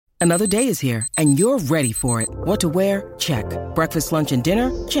Another day is here, and you're ready for it. What to wear? Check. Breakfast, lunch, and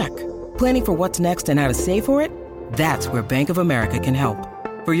dinner? Check. Planning for what's next and how to save for it? That's where Bank of America can help.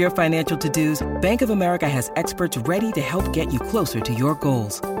 For your financial to-dos, Bank of America has experts ready to help get you closer to your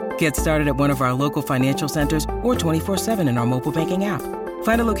goals. Get started at one of our local financial centers or 24/7 in our mobile banking app.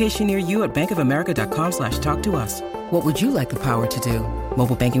 Find a location near you at bankofamerica.com/talktous. What would you like the power to do?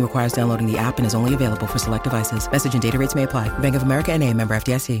 Mobile banking requires downloading the app and is only available for select devices. Message and data rates may apply. Bank of America N.A., member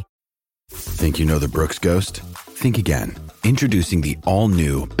FDIC. Think you know the Brooks Ghost? Think again. Introducing the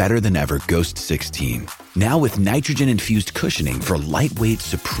all-new, better-than-ever Ghost 16. Now with nitrogen-infused cushioning for lightweight,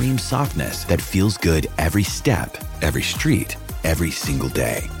 supreme softness that feels good every step, every street, every single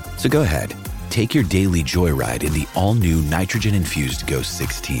day. So go ahead, take your daily joyride in the all-new nitrogen-infused Ghost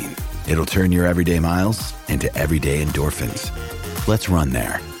 16. It'll turn your everyday miles into everyday endorphins. Let's run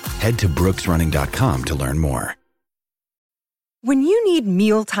there. Head to brooksrunning.com to learn more. When you need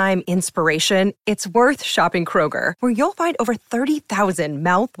mealtime inspiration, it's worth shopping Kroger, where you'll find over 30,000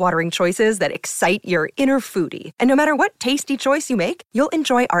 mouth-watering choices that excite your inner foodie. And no matter what tasty choice you make, you'll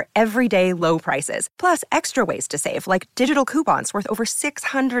enjoy our everyday low prices, plus extra ways to save, like digital coupons worth over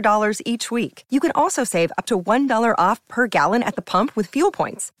 $600 each week. You can also save up to $1 off per gallon at the pump with fuel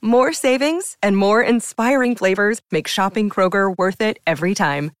points. More savings and more inspiring flavors make shopping Kroger worth it every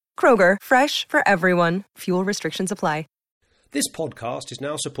time. Kroger, fresh for everyone. Fuel restrictions apply. This podcast is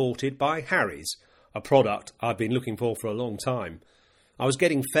now supported by Harry's, a product I've been looking for a long time. I was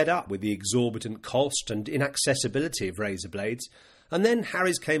getting fed up with the exorbitant cost and inaccessibility of razor blades, and then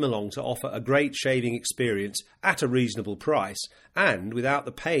Harry's came along to offer a great shaving experience at a reasonable price, and without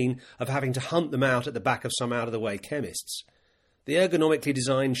the pain of having to hunt them out at the back of some out-of-the-way chemists. The ergonomically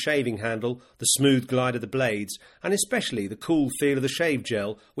designed shaving handle, the smooth glide of the blades, and especially the cool feel of the shave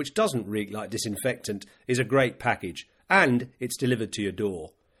gel, which doesn't reek like disinfectant, is a great package. And it's delivered to your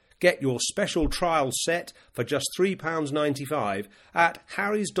door. Get your special trial set for just £3.95 at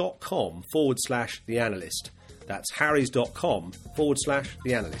harrys.com/The Analyst. That's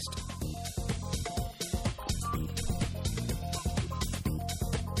harrys.com/The Analyst.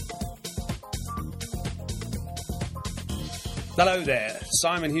 Hello there,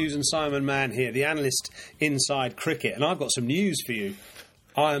 Simon Hughes and Simon Mann here, The Analyst Inside Cricket, and I've got some news for you.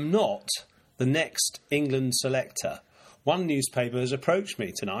 I am not the next England selector. One newspaper has approached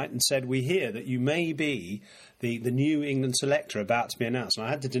me tonight and said, we hear that you may be the new England selector about to be announced. And I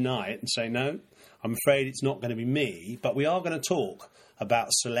had to deny it and say, no, I'm afraid it's not going to be me. But we are going to talk about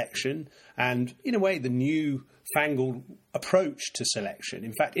selection and, in a way, the new fangled approach to selection.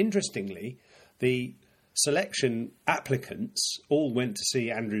 In fact, interestingly, the selection applicants all went to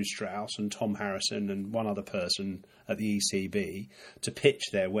see Andrew Strauss and Tom Harrison and one other person at the ECB to pitch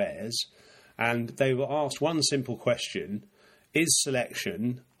their wares. And they were asked one simple question: is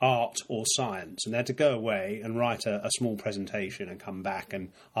selection art or science? And they had to go away and write a small presentation and come back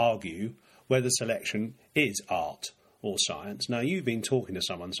and argue whether selection is art or science. Now, you've been talking to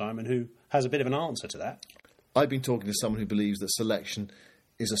someone, Simon, who has a bit of an answer to that. I've been talking to someone who believes that selection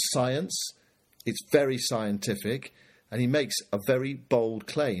is a science, it's very scientific, and he makes a very bold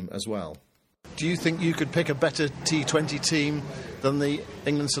claim as well. Do you think you could pick a better T20 team than the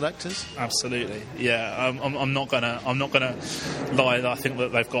England selectors? Absolutely, yeah. I'm not gonna lie. I think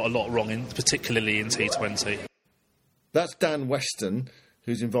that they've got a lot wrong, particularly in T20. That's Dan Weston,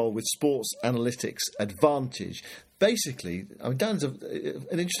 who's involved with Sports Analytics Advantage. Basically, Dan's an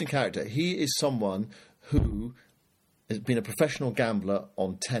interesting character. He is someone who has been a professional gambler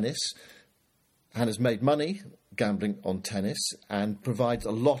on tennis and has made money gambling on tennis and provides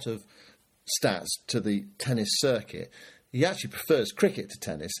a lot of stats to the tennis circuit. He actually prefers cricket to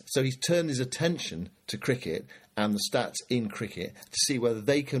tennis, so he's turned his attention to cricket and the stats in cricket to see whether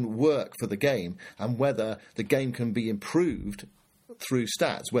they can work for the game and whether the game can be improved through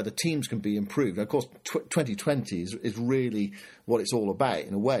stats, whether teams can be improved. And of course, 2020 is really what it's all about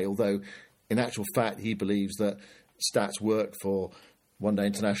in a way, although in actual fact he believes that stats work for one-day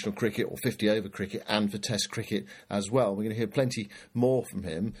international cricket or 50-over cricket and for Test cricket as well. We're going to hear plenty more from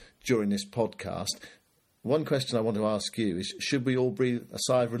him during this podcast. One question I want to ask you is, should we all breathe a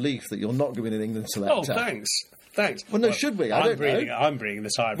sigh of relief that you're not going to be an England selector? Oh, thanks. Thanks. Well, no, should we? I'm breathing the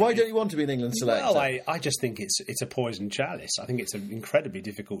sigh of relief. Why don't you want to be an England selector? Well, I just think it's a poison chalice. I think it's an incredibly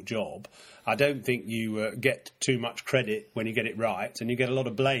difficult job. I don't think you get too much credit when you get it right, and you get a lot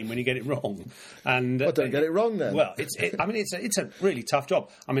of blame when you get it wrong. And don't get it wrong then. Well, it's a really tough job.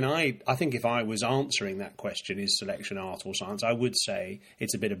 I mean, I think if I was answering that question, is selection art or science, I would say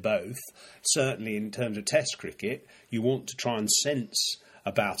it's a bit of both. Certainly in terms of Test cricket, you want to try and sense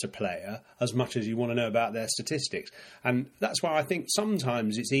about a player as much as you want to know about their statistics. And that's why I think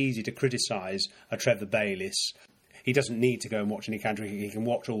sometimes it's easy to criticise a Trevor Bayliss. He doesn't need to go and watch any county cricket. He can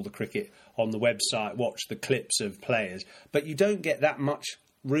watch all the cricket on the website, watch the clips of players. But you don't get that much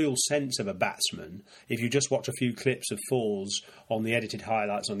real sense of a batsman if you just watch a few clips of fours on the edited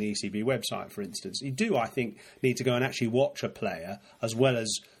highlights on the ECB website, for instance. You do, I think, need to go and actually watch a player as well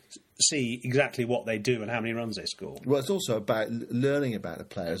as see exactly what they do and how many runs they score. Well, it's also about learning about a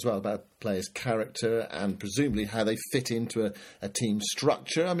player as well, about a player's character and presumably how they fit into a team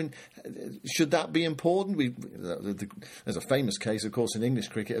structure. I mean, should that be important? There's a famous case, of course, in English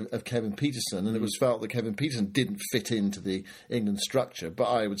cricket of Kevin Peterson, and it was felt that Kevin Peterson didn't fit into the England structure.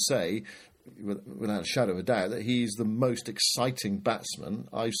 But I would say, without a shadow of a doubt, that he's the most exciting batsman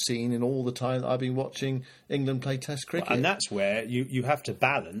I've seen in all the time that I've been watching England play Test cricket. And that's where you have to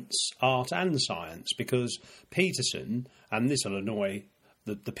balance art and science, because Peterson, and this will annoy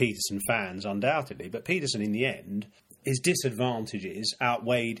the Peterson fans undoubtedly, but Peterson in the end, his disadvantages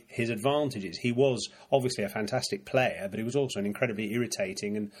outweighed his advantages. He was obviously a fantastic player, but he was also an incredibly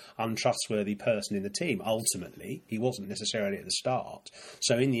irritating and untrustworthy person in the team. Ultimately, he wasn't necessarily at the start.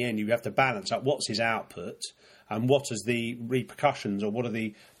 So in the end, you have to balance up what's his output and what is the repercussions, or what are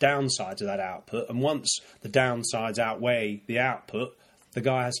the downsides of that output. And once the downsides outweigh the output, the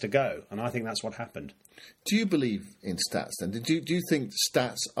guy has to go. And I think that's what happened. Do you believe in stats then? Do you think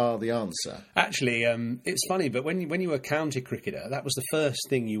stats are the answer? Actually, it's funny, but when you were a county cricketer, that was the first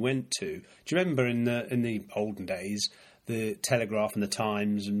thing you went to. Do you remember in the olden days, the Telegraph and the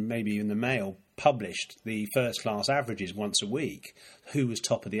Times and maybe even the Mail published the first-class averages once a week? Who was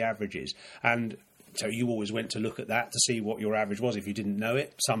top of the averages? And so you always went to look at that to see what your average was if you didn't know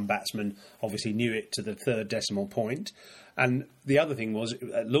it. Some batsmen obviously knew it to the third decimal point. And the other thing was,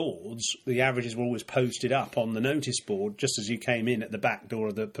 at Lord's, the averages were always posted up on the notice board just as you came in at the back door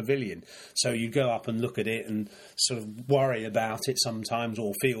of the pavilion. So you'd go up and look at it and sort of worry about it sometimes,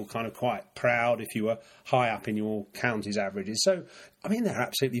 or feel kind of quite proud if you were high up in your county's averages. So, I mean, they're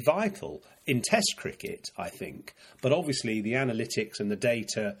absolutely vital in Test cricket, I think. But obviously the analytics and the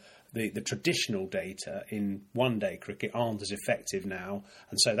data, the traditional data in one-day cricket aren't as effective now.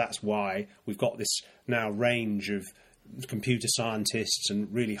 And so that's why we've got this now range of computer scientists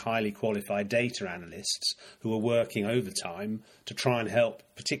and really highly qualified data analysts who are working overtime to try and help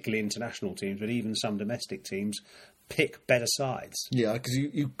particularly international teams, but even some domestic teams, pick better sides. Yeah, because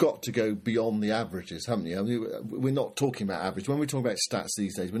you've got to go beyond the averages, haven't you? I mean, we're not talking about average. When we talk about stats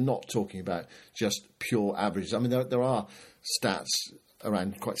these days, we're not talking about just pure averages. I mean, there are stats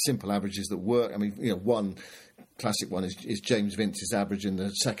around quite simple averages that work. I mean, one classic one is James Vince's average in the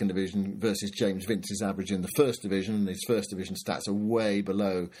second division versus James Vince's average in the first division, and his first division stats are way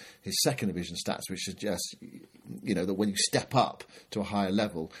below his second division stats, which suggests, that when you step up to a higher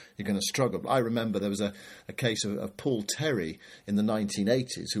level, you're going to struggle. I remember there was a case of Paul Terry in the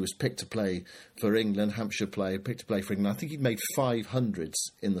 1980s who was picked to play for England, Hampshire player, picked to play for England. I think he'd made 500s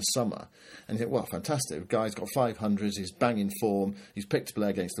in the summer. And you think, well, fantastic. The guy's got 500s, he's banging form, he's picked to play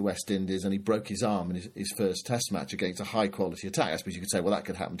against the West Indies, and he broke his arm in his first Test match against a high-quality attack. I suppose you could say, well, that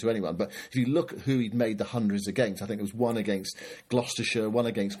could happen to anyone. But if you look at who he'd made the hundreds against, I think it was one against Gloucestershire, one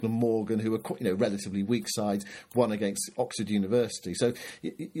against Glamorgan, who were relatively weak sides, one against Oxford University. So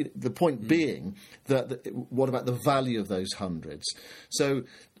the point being that what about the value of those hundreds? So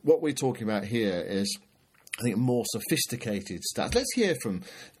what we're talking about here is, I think, more sophisticated stats. Let's hear from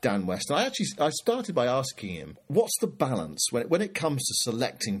Dan Weston. I started by asking him, what's the balance when it comes to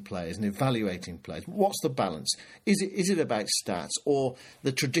selecting players and evaluating players? What's the balance? Is it about stats or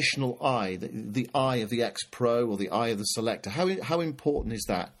the traditional eye, the eye of the ex-pro or the eye of the selector? How important is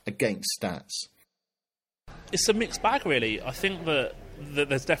that against stats? It's a mixed bag, really. I think that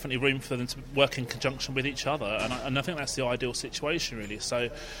there's definitely room for them to work in conjunction with each other, and I think that's the ideal situation, really. So,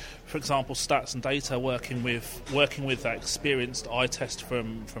 for example, stats and data working with that experienced eye test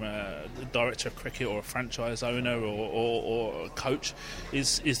from a director of cricket or a franchise owner or a coach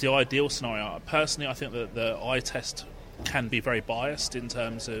is the ideal scenario. Personally, I think that the eye test can be very biased in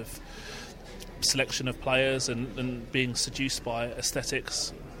terms of selection of players and being seduced by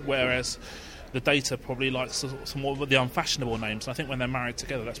aesthetics, whereas the data probably likes some more of the unfashionable names. And I think when they're married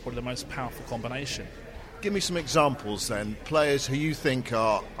together, that's probably the most powerful combination. Give me some examples then. Players who you think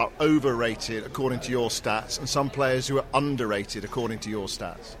are overrated according to your stats, and some players who are underrated according to your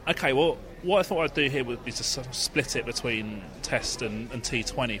stats. Okay, well, what I thought I'd do here would be to sort of split it between Test and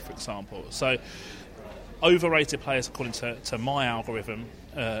T20, for example. So, overrated players according to my algorithm,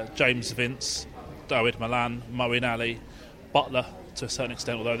 James Vince, Dawid Malan, Moeen Ali, Buttler to a certain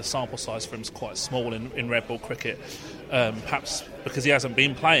extent, although the sample size for him is quite small in red ball cricket, perhaps because he hasn't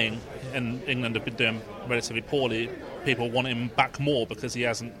been playing and England have been doing relatively poorly, people want him back more because he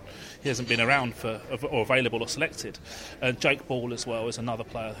hasn't been around or available or selected. Jake Ball as well is another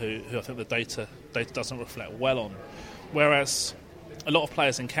player who I think the data doesn't reflect well on, whereas a lot of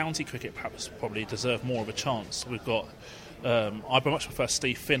players in county cricket perhaps probably deserve more of a chance. We've got I much prefer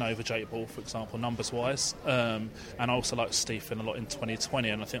Steve Finn over Jake Ball, for example, numbers-wise. And I also like Steve Finn a lot in 2020,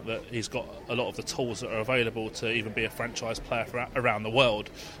 and I think that he's got a lot of the tools that are available to even be a franchise player around the world,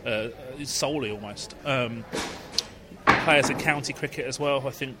 solely almost. Players in county cricket as well,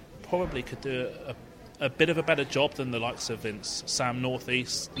 I think, probably could do a bit of a better job than the likes of Vince. Sam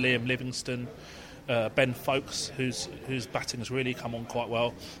Northeast, Liam Livingstone, Ben Folkes, whose batting has really come on quite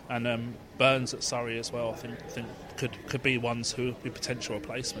well, and Burns at Surrey as well. I think could be ones who would be potential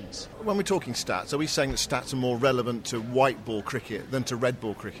replacements. When we're talking stats, are we saying that stats are more relevant to white ball cricket than to red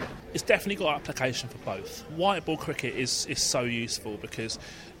ball cricket? It's definitely got application for both. White ball cricket is so useful because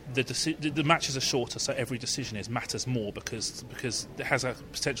the matches are shorter, so every decision matters more because it has a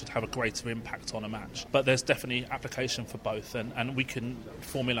potential to have a greater impact on a match. But there's definitely application for both, and we can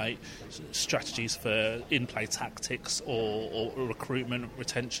formulate strategies for in-play tactics or recruitment,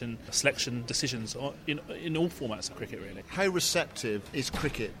 retention, selection decisions in all formats of cricket, really. How receptive is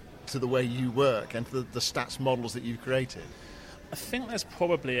cricket to the way you work and to the stats models that you've created? I think there's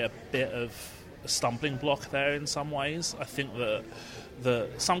probably a bit of a stumbling block there in some ways. I think that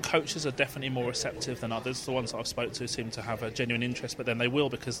some coaches are definitely more receptive than others. The ones that I've spoke to seem to have a genuine interest, but then they will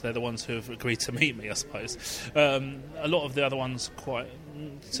because they're the ones who have agreed to meet me, I suppose. A lot of the other ones quite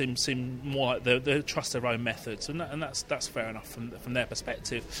seem more like they trust their own methods, and that's fair enough from their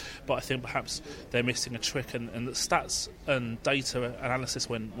perspective. But I think perhaps they're missing a trick, and the stats and data analysis,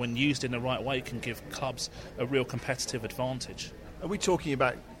 when used in the right way, can give clubs a real competitive advantage. Are we talking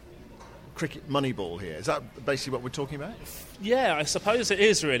about cricket Moneyball here? Is that basically what we're talking about? Yeah, I suppose it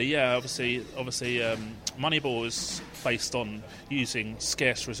is really. Yeah, obviously, Moneyball is based on using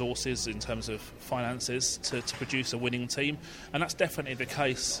scarce resources in terms of finances to produce a winning team, and that's definitely the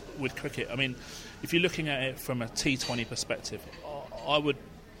case with cricket. I mean, if you're looking at it from a T20 perspective, I would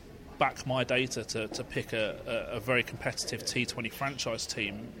back my data to pick a very competitive T20 franchise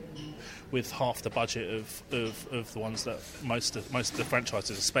team with half the budget of the ones that most of the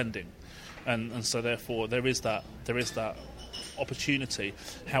franchises are spending. And so therefore there is that opportunity.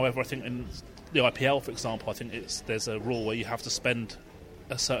 However, I think in the IPL, for example, I think there's a rule where you have to spend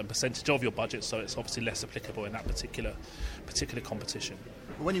a certain percentage of your budget, so it's obviously less applicable in that particular competition.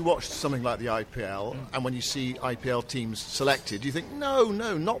 When you watch something like the IPL and when you see IPL teams selected, do you think, no,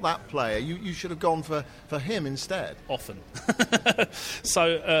 not that player, you should have gone for him instead? Often.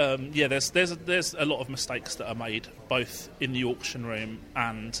 So, there's a lot of mistakes that are made, both in the auction room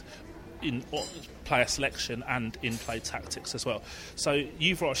and in player selection and in-play tactics as well. So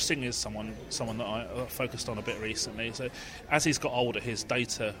Yuvraj Singh is someone that I focused on a bit recently. So as he's got older, his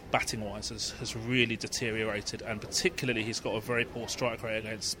data batting-wise has really deteriorated, and particularly he's got a very poor strike rate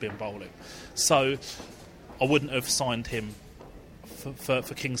against spin bowling. So I wouldn't have signed him for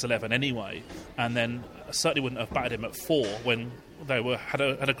Kings 11 anyway, and then I certainly wouldn't have batted him at 4 when they had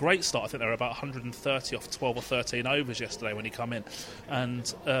a great start. I think they were about 130 off 12 or 13 overs yesterday when he come in, and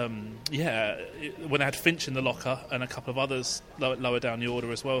when they had Finch in the locker and a couple of others lower down the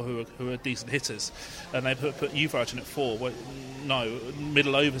order as well who are decent hitters, and they put Yuvraj in at 4.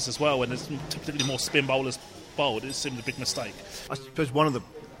 Middle overs as well when there's typically more spin bowlers bowled. It seemed a big mistake. I suppose one of the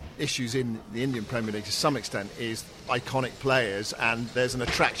issues in the Indian Premier League to some extent is iconic players, and there's an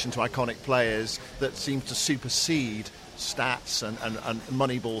attraction to iconic players that seems to supersede stats and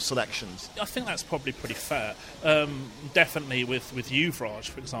Moneyball selections. I think that's probably pretty fair. Definitely with Yuvraj,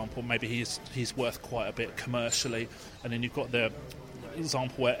 for example, maybe he's worth quite a bit commercially, and then you've got the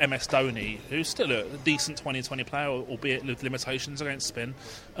example where MS Dhoni, who's still a decent 2020 player, albeit with limitations against spin,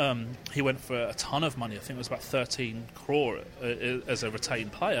 he went for a ton of money. I think it was about 13 crore as a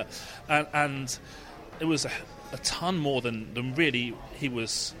retained player, and it was a ton more than really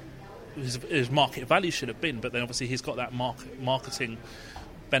his market value should have been. But then obviously he's got that marketing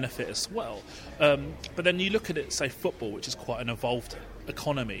benefit as well. But then you look at it, say football, which is quite an evolved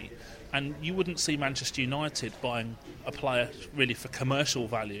economy, and you wouldn't see Manchester United buying a player really for commercial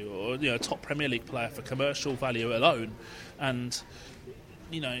value, or a top Premier League player for commercial value alone. And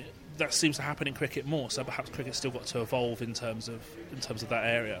that seems to happen in cricket more. So perhaps cricket's still got to evolve in terms of that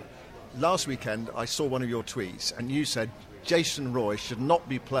area. Last weekend, I saw one of your tweets, and you said Jason Roy should not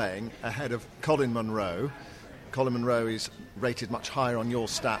be playing ahead of Colin Munro. Colin Munro is rated much higher on your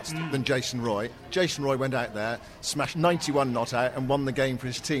stats than Jason Roy. Jason Roy went out there, smashed 91 not out, and won the game for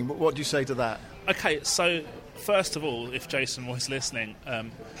his team. What do you say to that? Okay, so first of all, if Jason Roy's listening,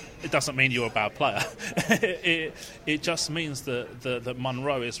 it doesn't mean you're a bad player. it just means that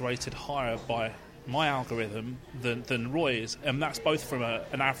Munro is rated higher by my algorithm than Roy is, and that's both from a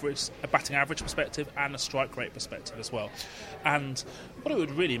batting average perspective and a strike rate perspective as well. And what it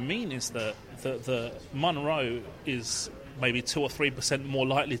would really mean is that Munro is maybe 2 or 3% more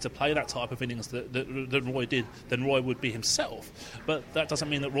likely to play that type of innings than Roy would be himself. But that doesn't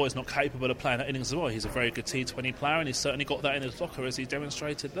mean that Roy's not capable of playing that innings as well. He's a very good T20 player, and he's certainly got that in his locker, as he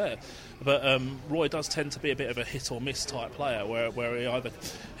demonstrated there. But Roy does tend to be a bit of a hit or miss type player, where he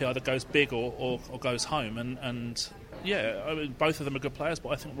either goes big or goes home. And yeah, I mean, both of them are good players, but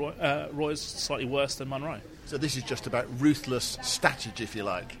I think Roy's slightly worse than Munro. So this is just about ruthless strategy, if you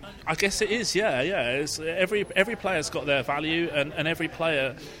like. I guess it is, yeah. It's, every player's got their value, and every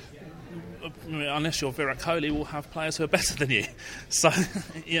player, unless you're Virat Kohli, will have players who are better than you. So,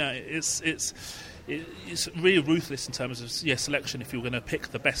 yeah, it's really ruthless in terms of selection if you're going to pick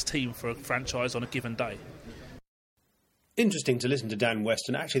the best team for a franchise on a given day. Interesting to listen to Dan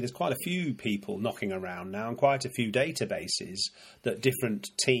Weston. Actually, there's quite a few people knocking around now and quite a few databases that different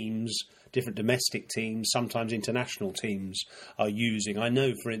teams, different domestic teams, sometimes international teams are using. I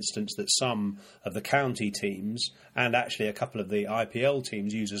know, for instance, that some of the county teams and actually a couple of the IPL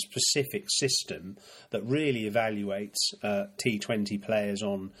teams use a specific system that really evaluates T20 players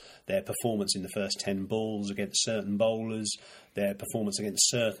on their performance in the first 10 balls against certain bowlers, their performance against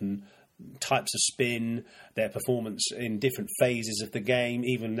certain types of spin, their performance in different phases of the game,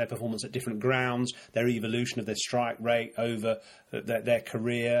 even their performance at different grounds, their evolution of their strike rate over their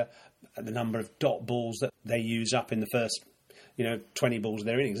career, the number of dot balls that they use up in the first 20 balls of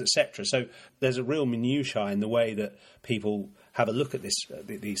their innings, etc. So there's a real minutiae in the way that people have a look at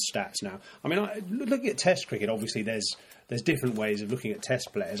these stats now. I mean, looking at Test cricket, obviously there's different ways of looking at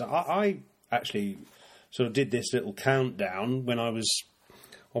Test players. I actually sort of did this little countdown when I was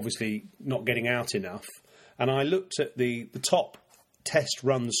obviously not getting out enough, and I looked at the top Test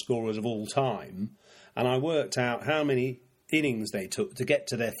run scorers of all time, and I worked out how many innings they took to get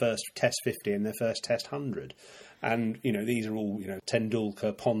to their first Test 50 and their first Test 100. And, these are all,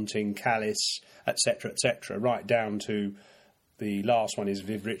 Tendulkar, Ponting, Kallis, etc., right down to the last one is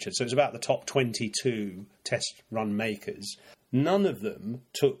Viv Richards. So it's about the top 22 Test run makers. None of them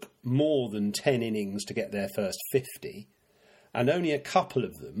took more than 10 innings to get their first 50, and only a couple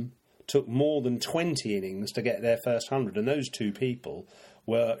of them took more than 20 innings to get their first 100. And those two people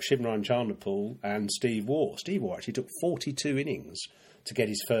were Shivnarine Chanderpaul and Steve Waugh. Steve Waugh actually took 42 innings to get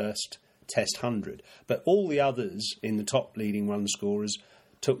his first Test 100. But all the others in the top leading run scorers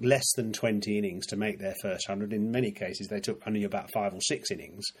took less than 20 innings to make their first 100. In many cases, they took only about 5 or 6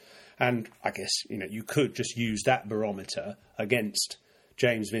 innings. And I guess, you could just use that barometer against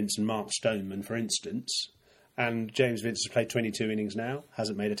James Vince and Mark Stoneman, for instance. And James Vince has played 22 innings now,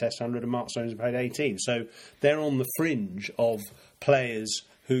 hasn't made a Test 100, and Mark Stoneman has played 18. So they're on the fringe of players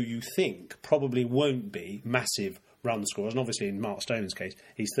who you think probably won't be massive run scorers. And obviously in Mark Stoneman's case,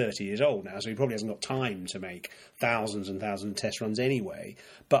 he's 30 years old now, so he probably hasn't got time to make thousands and thousands of Test runs anyway.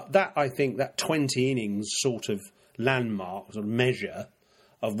 But I think that 20 innings sort of landmark, sort of measure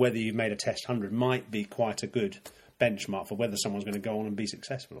of whether you've made a Test 100 might be quite a good benchmark for whether someone's going to go on and be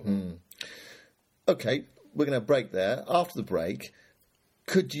successful or not. OK, we're going to break there. After the break,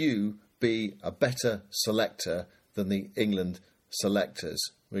 could you be a better selector than the England selectors?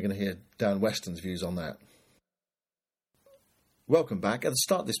 We're going to hear Dan Weston's views on that. Welcome back. At the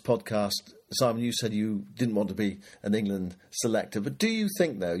start of this podcast, Simon, you said you didn't want to be an England selector, but do you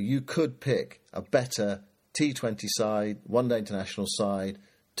think, though, you could pick a better T20 side, one-day international side,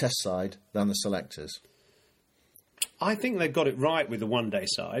 Test side than the selectors? I think they've got it right with the one-day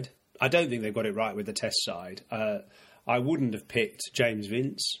side. I don't think they've got it right with the Test side. I wouldn't have picked James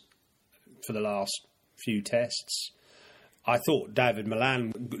Vince for the last few Tests. I thought David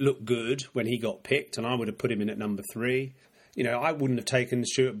Malan looked good when he got picked, and I would have put him in at number 3. I wouldn't have taken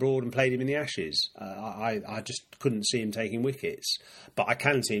Stuart Broad and played him in the Ashes. I just couldn't see him taking wickets. But I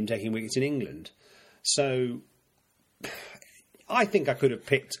can see him taking wickets in England. So I think I could have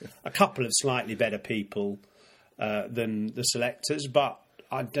picked a couple of slightly better people than the selectors, but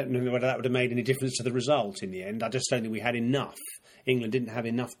I don't know whether that would have made any difference to the result in the end. I just don't think we had enough. England didn't have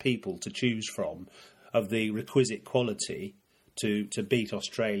enough people to choose from of the requisite quality to beat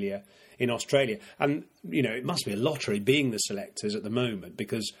Australia in Australia. And, it must be a lottery being the selectors at the moment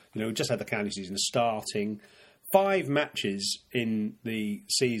because, we've just had the county season starting. 5 matches in the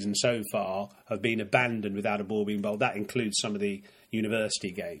season so far have been abandoned without a ball being bowled. That includes some of the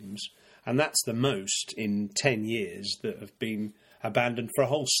university games. And that's the most in 10 years that have been abandoned for a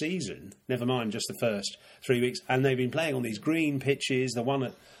whole season, never mind just the first 3 weeks. And they've been playing on these green pitches. The one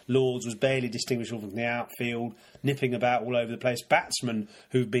at Lords was barely distinguishable from the outfield, nipping about all over the place. Batsmen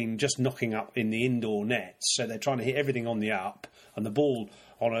who've been just knocking up in the indoor nets, so they're trying to hit everything on the up, and the ball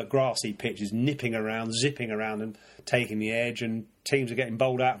on a grassy pitch is nipping around, zipping around and taking the edge, and teams are getting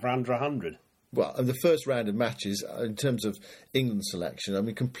bowled out for under 100. Well, and the first round of matches, in terms of England selection, I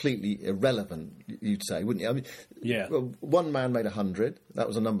mean, completely irrelevant, you'd say, wouldn't you? I mean, yeah. Well, one man made 100. That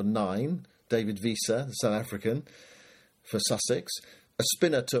was a number 9, David Wiese, the South African, for Sussex. A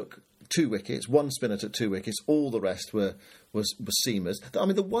spinner took 2 wickets. One spinner took 2 wickets. All the rest were seamers. I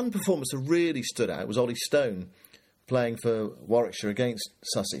mean, the one performance that really stood out was Ollie Stone, playing for Warwickshire against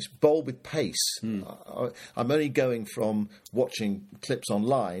Sussex, bowled with pace. I'm only going from watching clips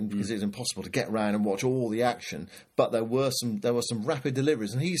online because it's impossible to get around and watch all the action. But there were some rapid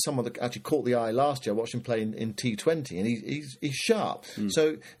deliveries, and he's someone that actually caught the eye last year. I watched him play in T20, and he's sharp.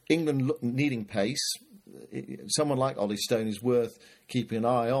 So England needing pace. Someone like Ollie Stone is worth keeping an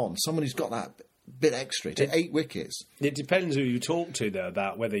eye on. Someone who's got that bit extra to 8 wickets. It depends who you talk to, though,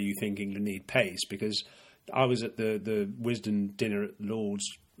 about whether you think England need pace, because I was at the Wisden dinner at Lords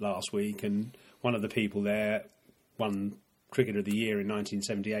last week, and one of the people there won Cricketer of the Year in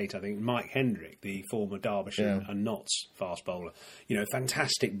 1978, I think, Mike Hendrick, the former Derbyshire and Notts fast bowler. You know,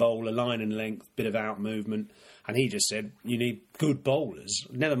 fantastic bowler, line and length, bit of out movement, and he just said, you need good bowlers.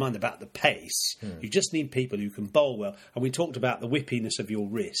 Never mind about the pace. You just need people who can bowl well. And we talked about the whippiness of your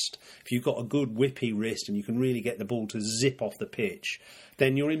wrist. If you've got a good whippy wrist and you can really get the ball to zip off the pitch,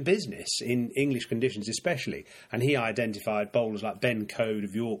 then you're in business, in English conditions especially. And he identified bowlers like Ben Code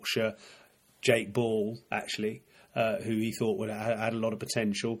of Yorkshire, Jake Ball, actually, who he thought had a lot of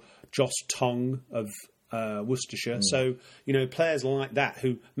potential, Joss Tong of Worcestershire. So, you know, players like that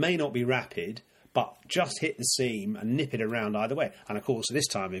who may not be rapid, but just hit the seam and nip it around either way. And, of course, at this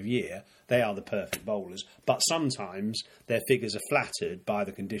time of year, they are the perfect bowlers. But sometimes their figures are flattered by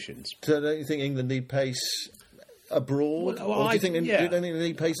the conditions. So don't you think England need pace abroad? Or do you think they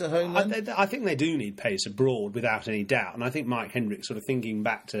need pace at home then? I think they do need pace abroad, without any doubt. And I think Mike Hendrick, sort of thinking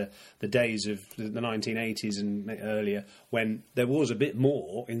back to the days of the 1980s and earlier, when there was a bit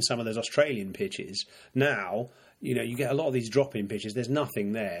more in some of those Australian pitches. Now, you know, you get a lot of these drop-in pitches, there's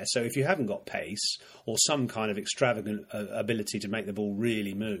nothing there. So if you haven't got pace or some kind of extravagant ability to make the ball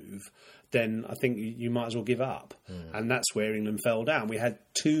really move, then I think you might as well give up. And that's where England fell down. We had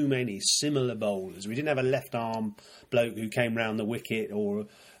too many similar bowlers. We didn't have a left-arm bloke who came round the wicket, or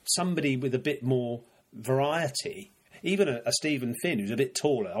somebody with a bit more variety. Even a Stephen Finn, who's a bit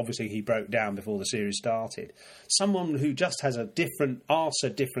taller. Obviously, he broke down before the series started. Someone who just has asks a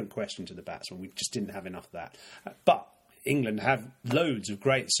different question to the batsman. We just didn't have enough of that. But England have loads of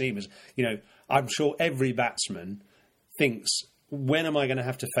great seamers. You know, I'm sure every batsman thinks, when am I going to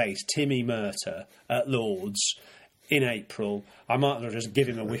have to face Timmy Murtagh at Lords in April? I might as well just give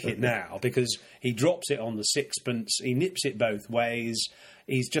him a wicket now, because he drops it on the sixpence, he nips it both ways.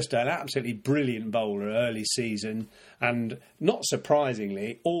 He's just an absolutely brilliant bowler early season, and not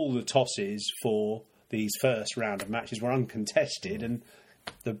surprisingly, all the tosses for these first round of matches were uncontested, and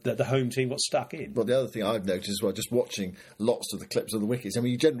the home team got stuck in. Well, the other thing I've noticed as well, just watching lots of the clips of the wickets, I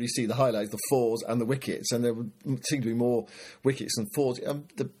mean, you generally see the highlights, the fours and the wickets, and there seem to be more wickets than fours.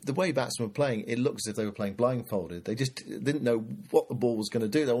 The way batsmen were playing, it looks as if they were playing blindfolded. They just didn't know what the ball was going to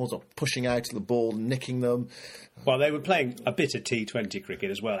do. They were always pushing out of the ball and nicking them. Well, they were playing a bit of T20 cricket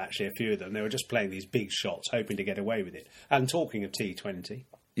as well, actually, a few of them. They were just playing these big shots, hoping to get away with it. And talking of T20...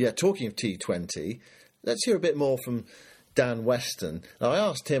 Yeah, talking of T20, let's hear a bit more from Dan Weston. Now, I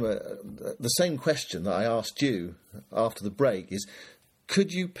asked him the same question that I asked you after the break, is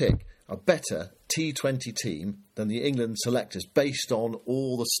could you pick a better T20 team than the England selectors based on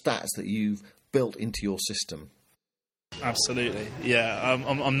all the stats that you've built into your system? Absolutely, yeah.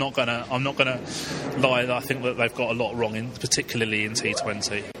 I'm not gonna lie. I think that they've got a lot wrong, particularly in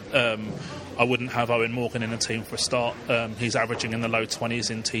T20. I wouldn't have Owen Morgan in the team for a start. He's averaging in the low 20s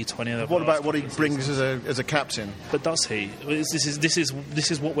in T20. What about what he brings as a captain? But does he?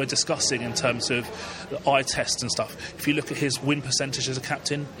 This is what we're discussing in terms of the eye test and stuff. If you look at his win percentage as a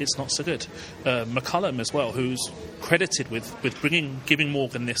captain, it's not so good. McCullum as well, who's credited with giving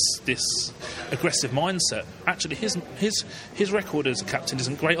Morgan this aggressive mindset. Actually, his record as a captain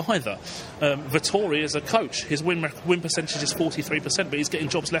isn't great either. Vettori as a coach, his win percentage is 43%, but he's getting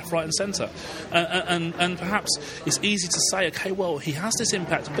jobs left left, right and centre. And perhaps it's easy to say, OK, well, he has this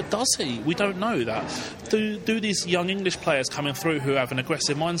impact, but does he? We don't know that. Do these young English players coming through who have an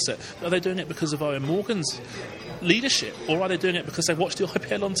aggressive mindset, are they doing it because of Owen Morgan's leadership, or are they doing it because they've watched the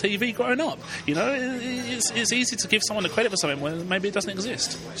IPL on TV growing up? You know, it's easy to give someone the credit for something when maybe it doesn't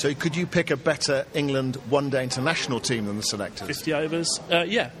exist. So could you pick a better England one-day international team than the selectors? 50 overs,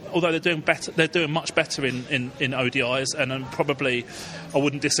 yeah. Although they're doing much better in ODIs, and probably I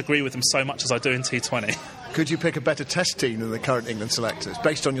wouldn't disagree with them so much as I do in T20. Could you pick a better test team than the current England selectors,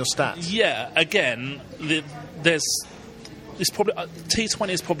 based on your stats? Yeah, again, it's probably T20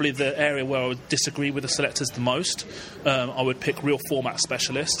 is probably the area where I would disagree with the selectors the most. I would pick real format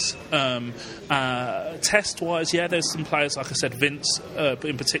specialists. Test-wise, yeah, there's some players, like I said, Vince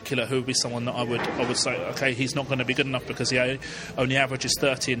in particular, who would be someone that I would say, okay, he's not going to be good enough because he only averages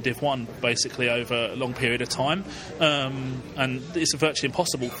 30 in Div 1 basically over a long period of time, and it's virtually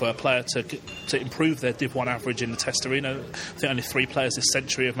impossible for a player to improve their Div 1 average in the Test arena. I think only 3 players this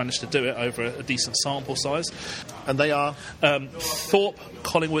century have managed to do it over a decent sample size. And they are? Thorpe,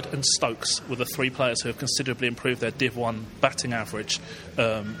 Collingwood and Stokes were the 3 players who have considerably improved their Div 1 batting average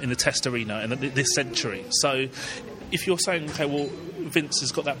in the Test arena in this century. So if you're saying, OK, well, Vince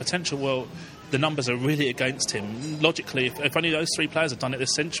has got that potential, well, the numbers are really against him. Logically, if only those 3 players have done it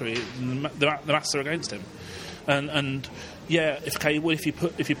this century, the maths are against him. And yeah, if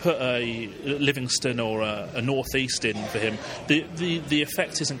you put a Livingston or a North East in for him, the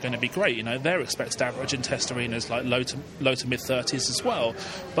effect isn't going to be great. You know, their expected average in Test arenas like low to mid 30s as well.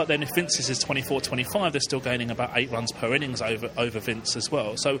 But then if Vince's is 24-25, they're still gaining about 8 runs per innings over Vince as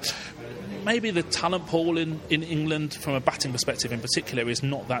well. So maybe the talent pool in England, from a batting perspective in particular, is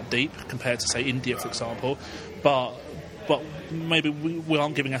not that deep compared to, say, India, for example. But maybe we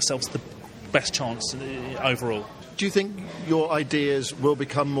aren't giving ourselves the best chance overall. Do you think your ideas will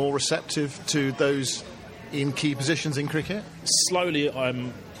become more receptive to those in key positions in cricket? Slowly,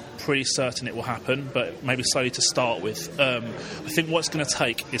 I'm pretty certain it will happen, but maybe slowly to start with. I think what it's going to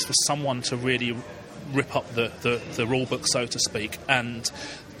take is for someone to really rip up the rule book, so to speak, and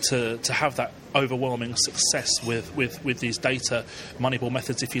to have that overwhelming success with these data Moneyball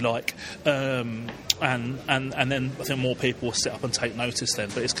methods, if you like, and then I think more people will sit up and take notice then.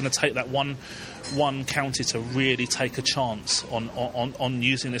 But it's going to take that one county to really take a chance on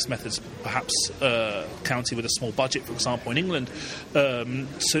using this method, perhaps a county with a small budget, for example, in England, for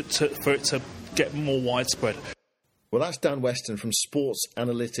it to get more widespread. Well, that's Dan Weston from Sports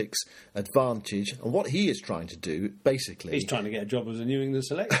Analytics Advantage, and what he is trying to do, basically... He's trying to get a job as a New England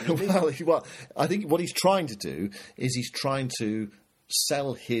selector. Well, I think what he's trying to do is he's trying to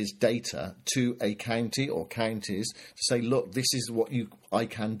sell his data to a county or counties to say, look, this is what I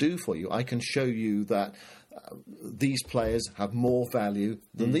can do for you. I can show you that these players have more value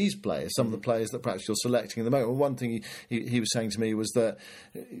than these players, some of the players that perhaps you're selecting at the moment. Well, one thing he was saying to me was that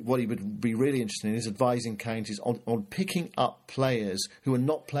what he would be really interested in is advising counties on picking up players who are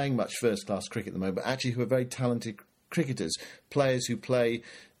not playing much first-class cricket at the moment, but actually who are very talented cricketers, players who play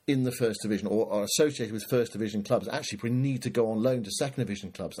in the First Division or are associated with First Division clubs, actually need to go on loan to Second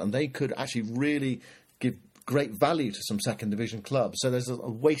Division clubs, and they could actually really give great value to some Second Division clubs. So there's a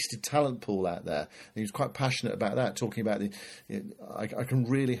wasted talent pool out there. And he was quite passionate about that, talking about I can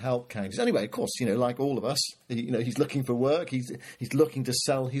really help counties. Anyway, of course, like all of us, he's looking for work. He's looking to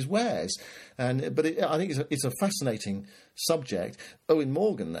sell his wares. But I think it's a fascinating subject. Owen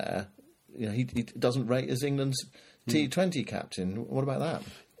Morgan there, he doesn't rate as England's T20 captain. What about that?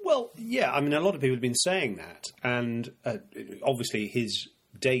 Well, yeah, I mean, a lot of people have been saying that, and obviously his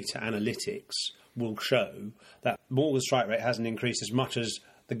data analytics will show that Morgan's strike rate hasn't increased as much as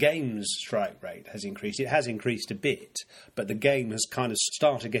the game's strike rate has increased. It has increased a bit, but the game has kind of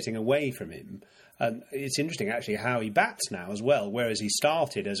started getting away from him. And it's interesting, actually, how he bats now as well, whereas he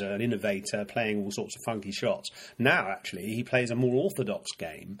started as an innovator playing all sorts of funky shots. Now, actually, he plays a more orthodox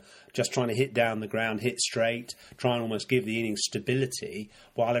game, just trying to hit down the ground, hit straight, try and almost give the innings stability,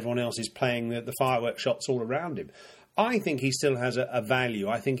 while everyone else is playing the firework shots all around him. I think he still has a value.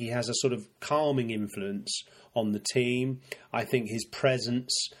 I think he has a sort of calming influence on the team. I think his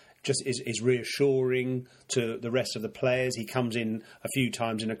presence just is reassuring to the rest of the players. He comes in a few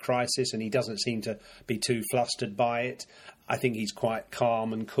times in a crisis and he doesn't seem to be too flustered by it. I think he's quite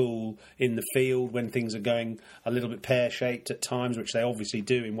calm and cool in the field when things are going a little bit pear-shaped at times, which they obviously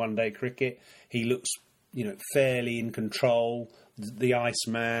do in one-day cricket. He looks, fairly in control. The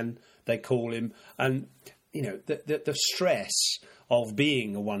Iceman, they call him. And the stress of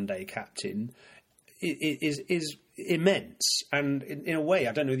being a one-day captain is immense. And in a way,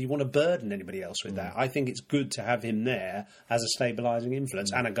 I don't know if you want to burden anybody else with that. I think it's good to have him there as a stabilising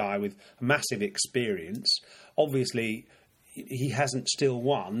influence and a guy with massive experience. Obviously, he hasn't still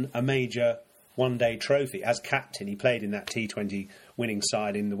won a major one-day trophy. As captain, he played in that T20 winning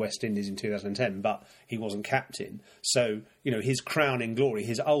side in the West Indies in 2010, but he wasn't captain. So, his crowning glory,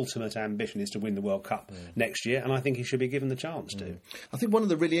 his ultimate ambition is to win the World Cup next year, and I think he should be given the chance to. I think one of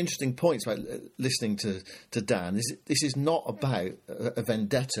the really interesting points about listening to Dan is this is not about a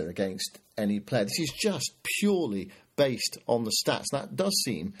vendetta against any player. This is just purely based on the stats. That does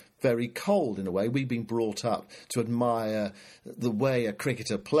seem very cold in a way. We've been brought up to admire the way a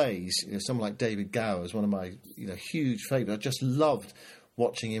cricketer plays. Someone like David Gower is one of my huge favourites. I just loved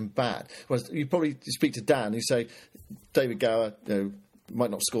watching him bat. Whereas you probably speak to Dan, you say David Gower, might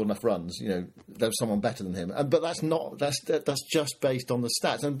not score enough runs. There's someone better than him, but that's just based on the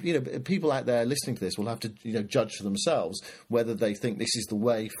stats. And people out there listening to this will have to judge for themselves whether they think this is the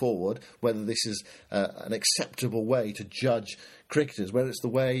way forward, whether this is an acceptable way to judge cricketers, whether it's the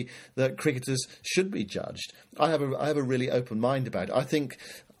way that cricketers should be judged. I have a really open mind about it. I think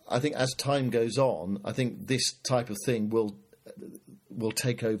as time goes on, I think this type of thing will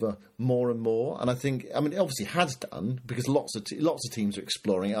take over more and more, and it obviously has done, because lots of teams are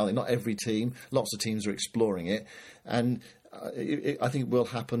exploring it, aren't they? Not every team, lots of teams are exploring it, and I think it will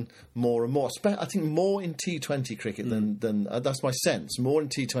happen more and more. I think more in T20 cricket than that's my sense. More in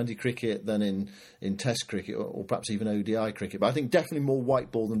T20 cricket than in Test cricket or perhaps even ODI cricket. But I think definitely more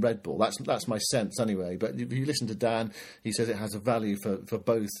white ball than red ball. That's my sense anyway. But if you listen to Dan, he says it has a value for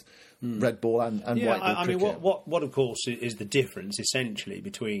both red ball and white ball cricket. What of course is the difference essentially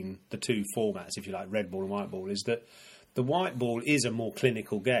between the two formats, if you like, red ball and white ball, is that the white ball is a more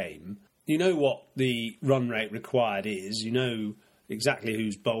clinical game. You know what the run rate required is. You know exactly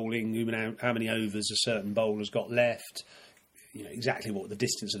who's bowling, how many overs a certain bowler's got left. You know exactly what the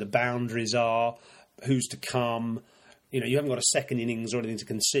distance of the boundaries are, who's to come. You haven't got a second innings or anything to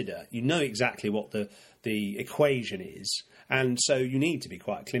consider. You know exactly what the equation is. And so you need to be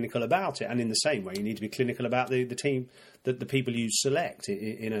quite clinical about it. And in the same way, you need to be clinical about the team, the people you select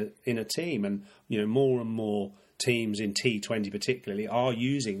in a team. And, more and more teams in T20 particularly are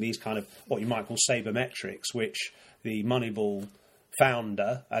using these kind of what you might call sabermetrics, which the Moneyball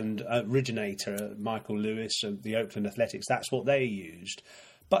founder and originator, Michael Lewis of the Oakland Athletics, that's what they used.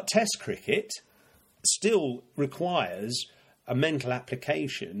 But Test cricket still requires a mental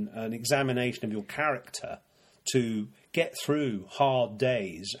application, an examination of your character to get through hard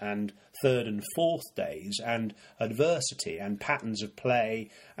days and third and fourth days and adversity and patterns of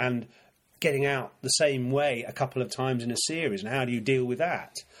play and getting out the same way a couple of times in a series. And how do you deal with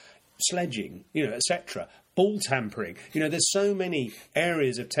that? Sledging, etc. Ball tampering. There's so many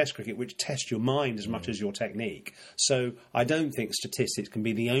areas of Test cricket which test your mind as much as your technique. So I don't think statistics can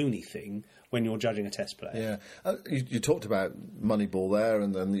be the only thing when you're judging a Test player. Yeah. You talked about Moneyball there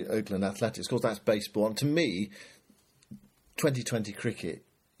and then the Oakland Athletics. Of course, that's baseball. And to me, 2020 cricket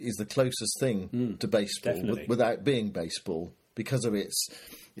is the closest thing to baseball without being baseball because of its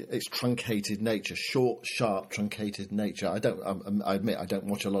truncated nature, short, sharp, truncated nature. I admit I don't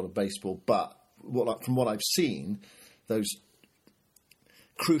watch a lot of baseball, but from what I've seen, those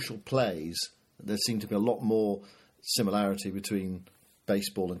crucial plays, there seem to be a lot more similarity between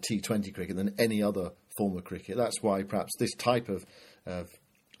baseball and T20 cricket than any other form of cricket. That's why perhaps this type of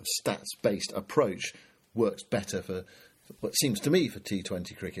stats-based approach works better for what seems to me for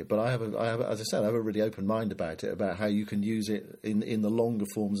T20 cricket. But I have, as I said, I have a really open mind about it, about how you can use it in the longer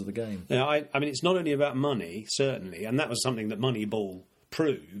forms of the game. Yeah, I mean, it's not only about money, certainly, and that was something that Moneyball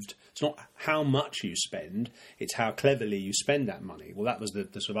proved. It's not how much you spend, it's how cleverly you spend that money. Well, that was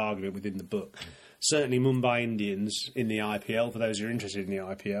the sort of argument within the book. Certainly Mumbai Indians in the IPL, for those who are interested in the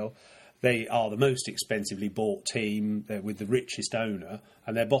IPL, they are the most expensively bought team with the richest owner,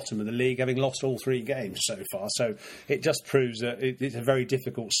 and they're bottom of the league, having lost all 3 games so far. So it just proves that it's a very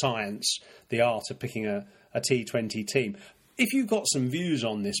difficult science, the art of picking a T20 team. If you've got some views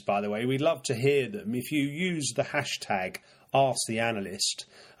on this, by the way, we'd love to hear them. If you use the hashtag #AskTheAnalyst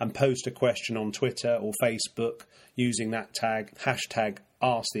and post a question on Twitter or Facebook using that tag, hashtag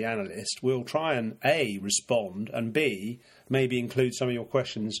 #AskTheAnalyst, we'll try and A, respond, and B, maybe include some of your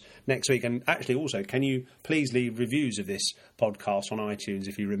questions next week. And actually also, can you please leave reviews of this podcast on iTunes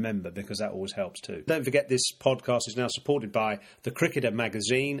if you remember, because that always helps too. Don't forget, this podcast is now supported by The Cricketer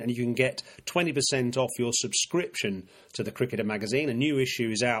magazine, and you can get 20% off your subscription to The Cricketer magazine. A new issue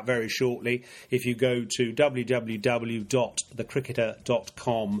is out very shortly. If you go to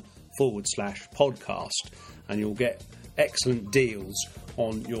www.thecricketer.com/podcast, and you'll get excellent deals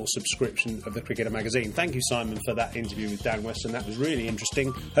on your subscription of the Cricketer magazine. Thank you, Simon, for that interview with Dan Weston. That was really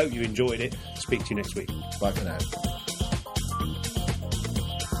interesting. Hope you enjoyed it. Speak to you next week. Bye for now.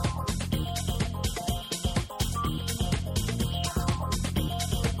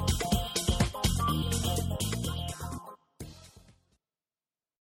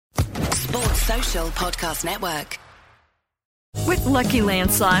 Sports Social Podcast Network. With Lucky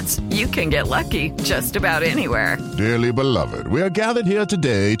Land Slots, you can get lucky just about anywhere. Dearly beloved, we are gathered here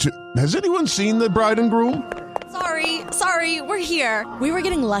today to... Has anyone seen the bride and groom? Sorry, we're here. We were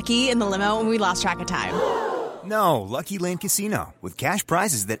getting lucky in the limo and we lost track of time. No, Lucky Land Casino, with cash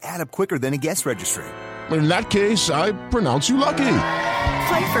prizes that add up quicker than a guest registry. In that case, I pronounce you lucky.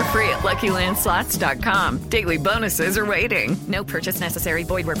 Play for free at LuckyLandSlots.com. Daily bonuses are waiting. No purchase necessary.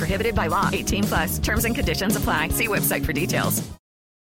 Void where prohibited by law. 18+. Terms and conditions apply. See website for details.